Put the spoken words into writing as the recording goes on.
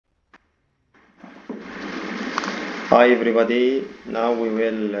Hi everybody, now we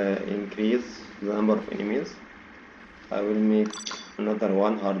will increase the number of enemies. I will make another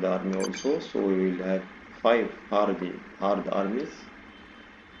one hard army also, so we will have 5 hard armies.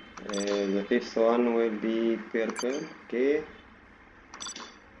 The fifth one will be purple, okay.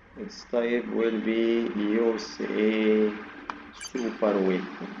 Its type will be USA super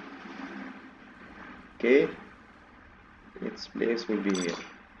weapon, okay. Its place will be here.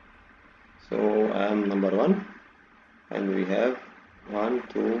 So I am number 1. And we have 1,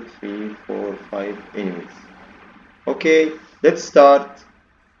 2, 3, 4, 5 enemies. Okay, let's start.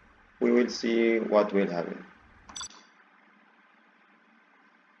 We will see what will happen.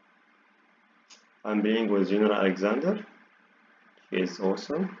 I'm playing with General Alexander. He is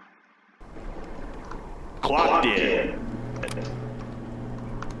awesome. Clocked in.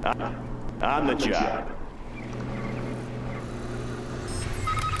 On the job.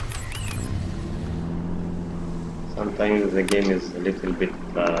 Sometimes the game is a little bit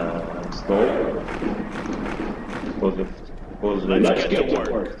slow because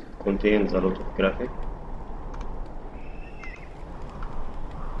it contains a lot of graphic.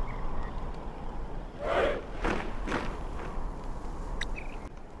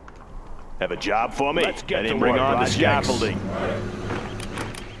 Have a job for me? Let's get to bring on the scaffolding.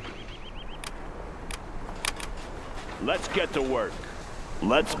 Let's get to work.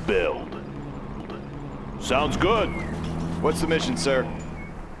 Let's build. Sounds good. What's the mission, sir?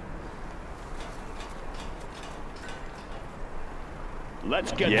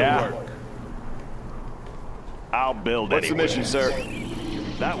 Let's get to work. I'll build What's anyway. the mission, sir?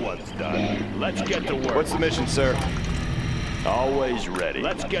 That one's done. Let's get to work. What's the mission, sir? Always ready.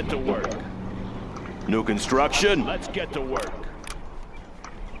 Let's get to work. New construction. Let's get to work.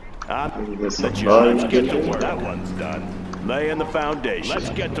 On the job. Let's get to work. That one's done. Laying the foundation. Let's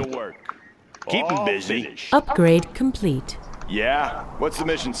get to work. Keep them busy. Finished. Upgrade complete. Yeah. What's the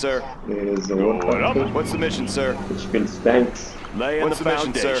mission, sir? There is the Going up. What's the mission, sir? which builds tanks. Laying What's the the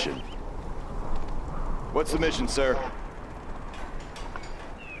mission, sir? foundation. What's the mission, sir?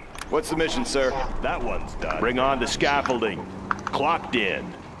 What's the mission, sir? That one's done. Bring on the scaffolding. Clocked in.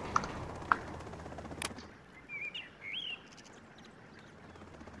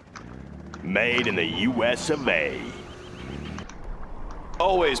 Made in the US of A.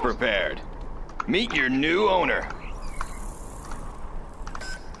 Always prepared. Meet your new owner.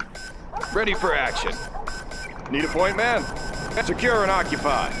 Ready for action. Need a point, man? Secure and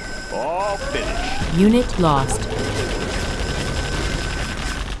occupy. All finished. Unit lost.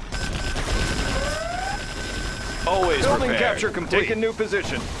 Always Building prepared. capture complete. Take a new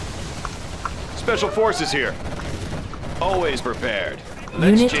position. Special forces here. Always prepared.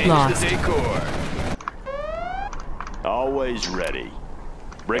 Let's Unit change lost. the decor. Always ready.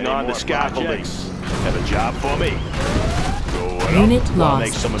 Bring on the scaffolding. Have a job for me. Going Unit up. Wanna lost.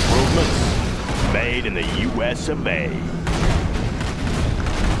 make some improvements. Made in the US of A.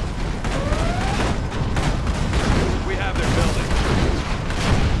 We have their building.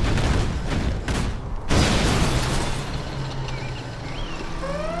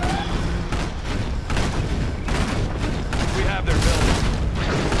 We have their building.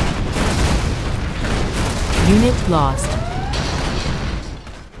 Unit lost.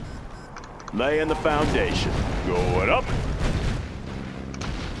 Laying the foundation. Going up.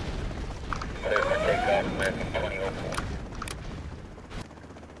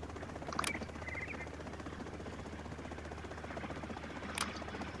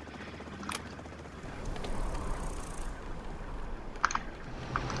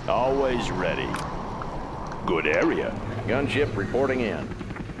 Always ready. Good area. Gunship reporting in.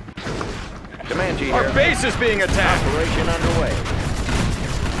 Comanche Our here. base is being attacked. Operation underway.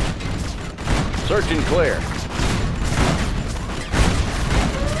 Search and clear.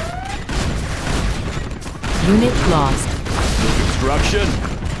 Unit lost. New construction.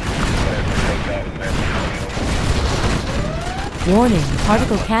 Warning,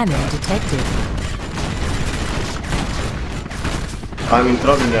 particle cannon detected. I'm in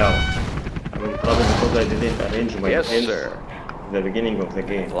trouble now. I'm in trouble because I didn't arrange my Yes, defense sir. at the beginning of the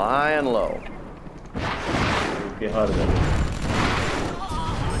game. Flying low. It will be harder.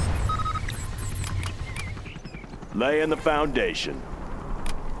 Laying the foundation.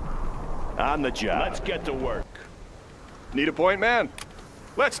 On the job. Let's get to work. Need a point, man?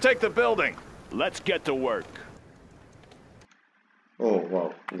 Let's take the building. Let's get to work. Oh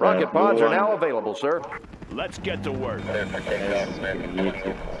wow. Rocket pods are now available, sir. Let's get to work.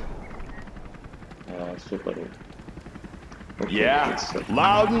 Super. Okay, Yeah,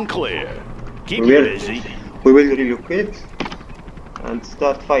 loud and clear. Keep We you will- busy. We will relocate and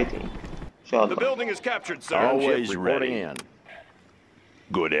start fighting. The inshallah. building is captured, sir. Always Ship reporting ready. in.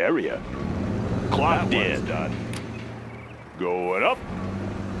 Good area. Clocked in. Done. Going up.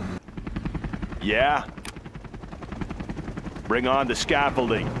 Yeah. Bring on the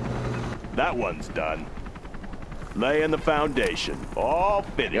scaffolding. That one's done. Laying the foundation. All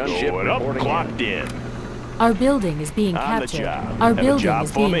finished. Gunship Going up. reporting Clocked in. Our building is being On the captured. job. Our Have a building job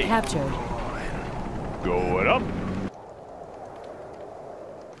is for being me. captured. Going up.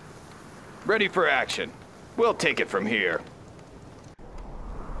 Ready for action. We'll take it from here.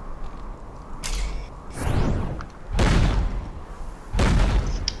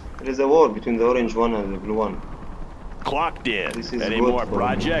 There is a war between the orange one and the blue one. Clocked in. This is Any good more for me.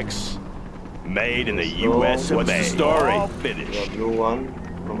 projects? Made in the So, U.S. of what's A. the story? All The finished. blue one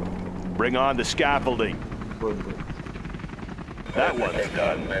from Bring on the scaffolding. good. That one's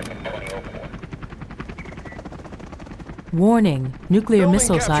done. Warning, nuclear Building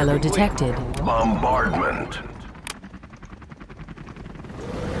missile capture silo complete. detected. Bombardment.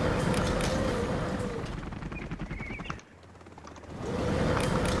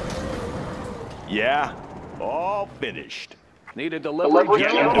 Yeah, all finished. Need a delivery,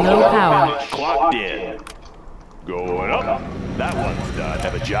 General. Low power. Clocked in. Going up. That one's done.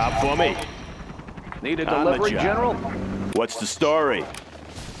 Have a job for me. Need a On the delivery, job. General. What's the story?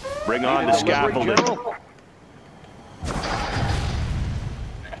 Bring on Need the a delivery, scaffolding. General.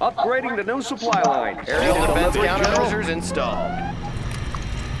 Upgrading the new supply line. Aerial defense countermeasures installed.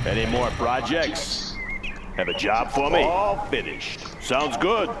 Any more projects? Have a job for me? All finished. Sounds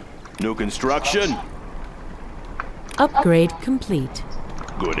good. New construction? Upgrade complete.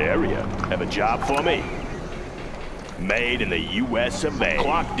 Good area. Have a job for me? Made in the U.S. of A.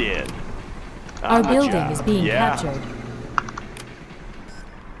 Clocked in. Our On the building job. is being Yeah. captured.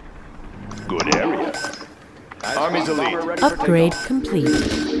 Good area. Armies elite. Ready for Upgrade takeoff. complete.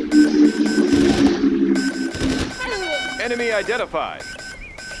 Enemy identified.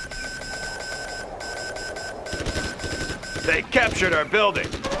 They captured our building.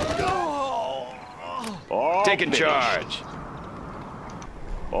 All Taking finished. charge.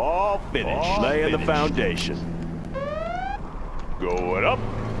 All finished. Laying the foundation. Going up.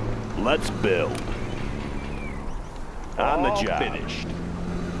 Let's build. On the job. Finished.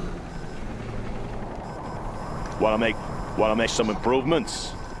 Wanna make some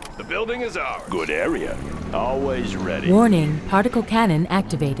improvements? The building is ours. Good area. Always ready. Warning, particle cannon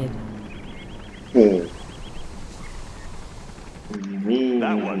activated. Oh.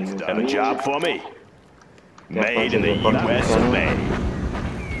 That one's done. Have a job for me. Yeah, Made in the punches the U.S. of particle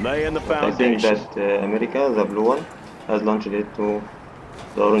A. Laying the I think foundation. that America, the blue one, has launched it to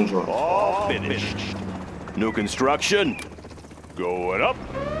the orange one. All finished. New construction. Going up.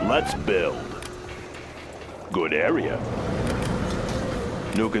 Let's build. Good area.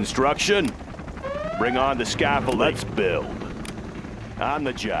 New construction. Bring on the scaffold. Let's build. On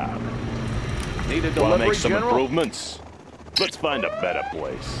the job. Need a Want to delivery, make some General. improvements? Let's find a better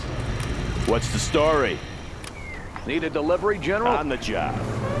place. What's the story? Need a delivery, General. On the job.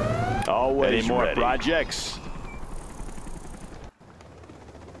 Always Any more ready. projects?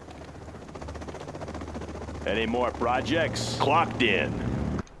 Any more projects? Clocked in.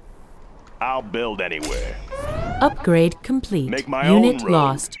 I'll build anywhere. Upgrade complete. Make my Unit own road.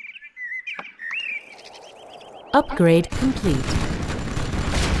 lost. Upgrade complete.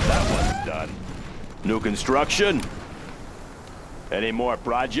 That one's done. New construction? Any more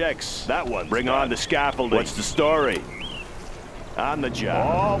projects? That one's Bring on the scaffolding. What's the story? On the job.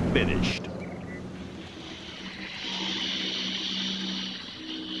 All finished.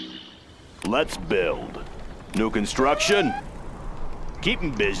 Let's build. New construction? Keep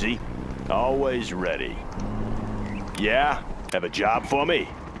 'em busy. Always ready. Yeah? Have a job for me?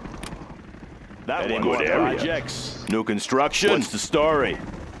 That Any good projects? New construction? What's the story?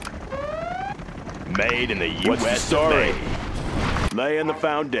 Made in the U.S. What's the story? Laying the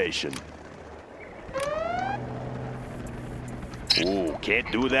foundation. Ooh, can't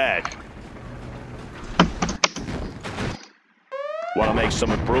do that. Want to make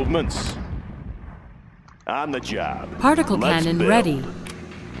some improvements? On the job. Particle Let's cannon build. ready.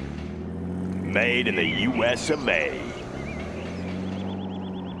 Made in the U.S. of A.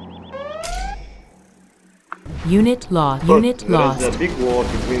 Unit lost. But Unit there lost. is a big war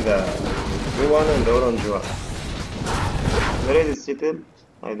between the blue one and the orange one. Where is it settled?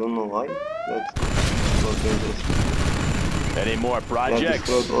 I don't know why. That's not interesting. Any more I have projects?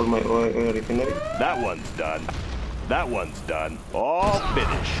 destroyed all my oil refinery. That one's done. That one's done. All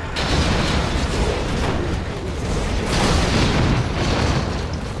finished.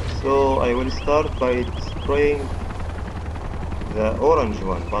 So I will start by destroying the orange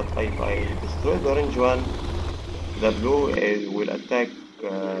one, but if I destroy the orange one, the blue will attack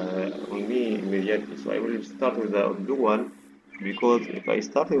on me immediately. So I will start with the blue one, because if I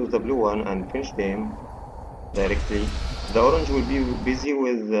start with the blue one and finish them directly, the orange will be busy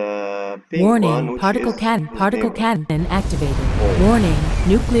with the pink one, Warning, which particle is cannon activated. Oh. Warning,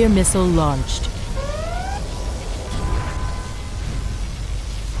 nuclear missile launched.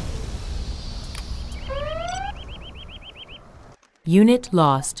 Unit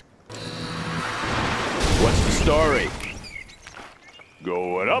lost. What's the story?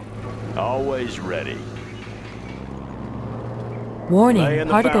 Going up. Always ready. Warning, Laying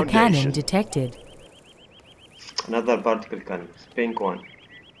the particle cannon foundation. detected. another particle cannon, pink one.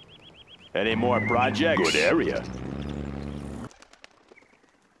 Any more projects? Good area.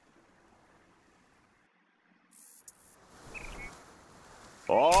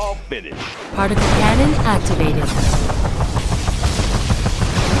 All finished. Particle cannon activated.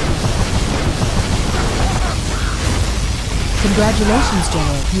 Congratulations,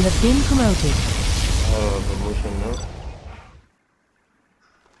 General. You have been promoted. Promotion now.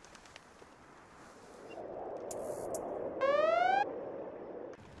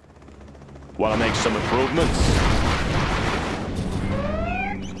 Want to make some improvements?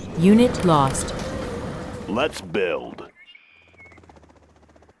 Unit lost. Let's build.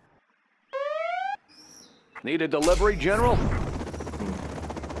 Need a delivery, General?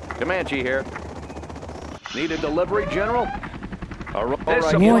 Comanche here. Need a delivery, General?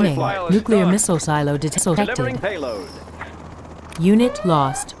 Warning, nuclear missile silo Delivering detected. payload. Unit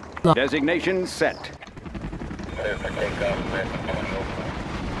lost. Designation set.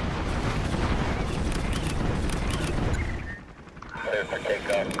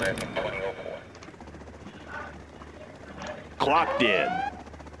 Clocked in.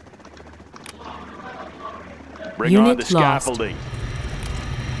 Bring on Unit the lost. scaffolding.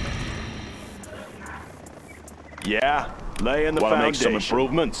 Yeah, laying the foundation. Want to make some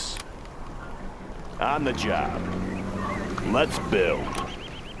improvements? On the job. Let's build.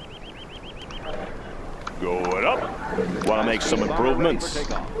 Going up. Want to make some improvements?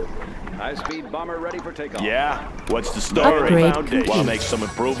 High-speed bomber ready for takeoff. Yeah, what's the story? Upgrade Want to complete. make some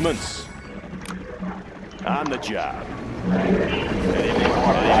improvements? On the job. Any more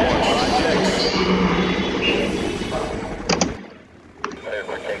projects?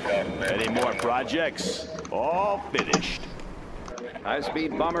 Any more projects? All finished.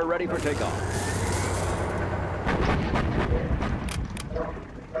 High-speed bomber ready for takeoff.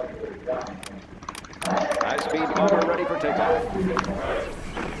 High-speed bomber ready for takeoff.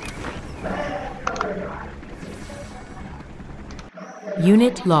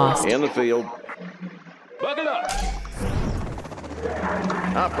 Unit lost. In the field. Buckle up.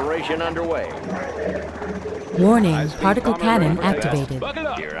 Operation underway. Warning, High-speed particle bomber cannon ready for takeoff. activated. Buckle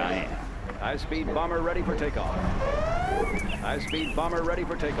up. Here I am. High-speed bomber ready for takeoff. High-speed bomber ready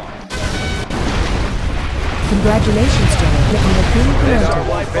for takeoff. Congratulations, General. You have been Radar promoted.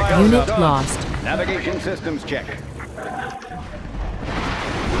 flight pickup Unit done. lost. Navigation systems check.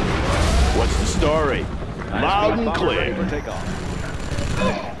 What's the story? Loud High-speed and bomber ready clear. for takeoff.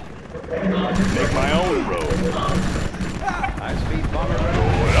 Make my own road. High-speed bomber ready.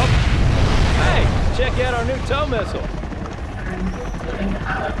 Going up. Hey, check out our new tow missile.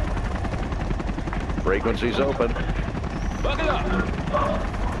 Frequencies open. Buckle up.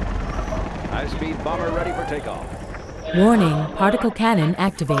 High-speed bomber ready for takeoff. Warning, particle cannon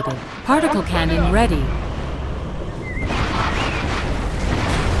activated. Particle cannon ready.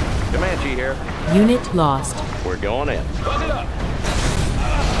 Comanche here. Unit lost. We're going in. Buckle up.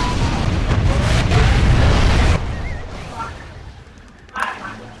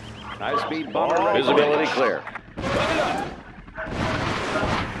 High-speed bomber ready. Visibility clear. Buckle up.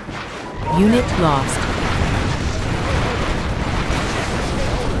 Unit lost.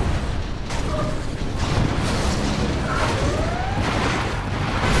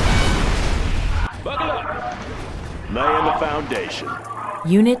 Buckle up. Laying the foundation.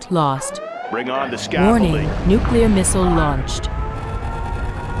 Unit lost. Bring on the Warning, scaffolding. nuclear missile launched.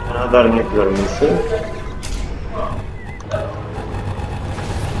 Another nuclear missile.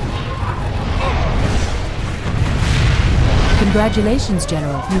 Congratulations,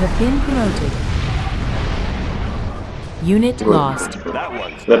 General. You have been promoted. Unit lost. That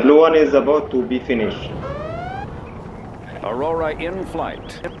one's The blue one is about to be finished. Aurora in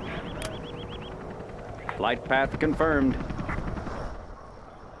flight. Flight path confirmed.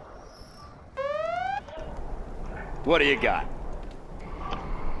 What do you got?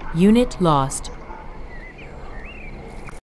 Unit lost.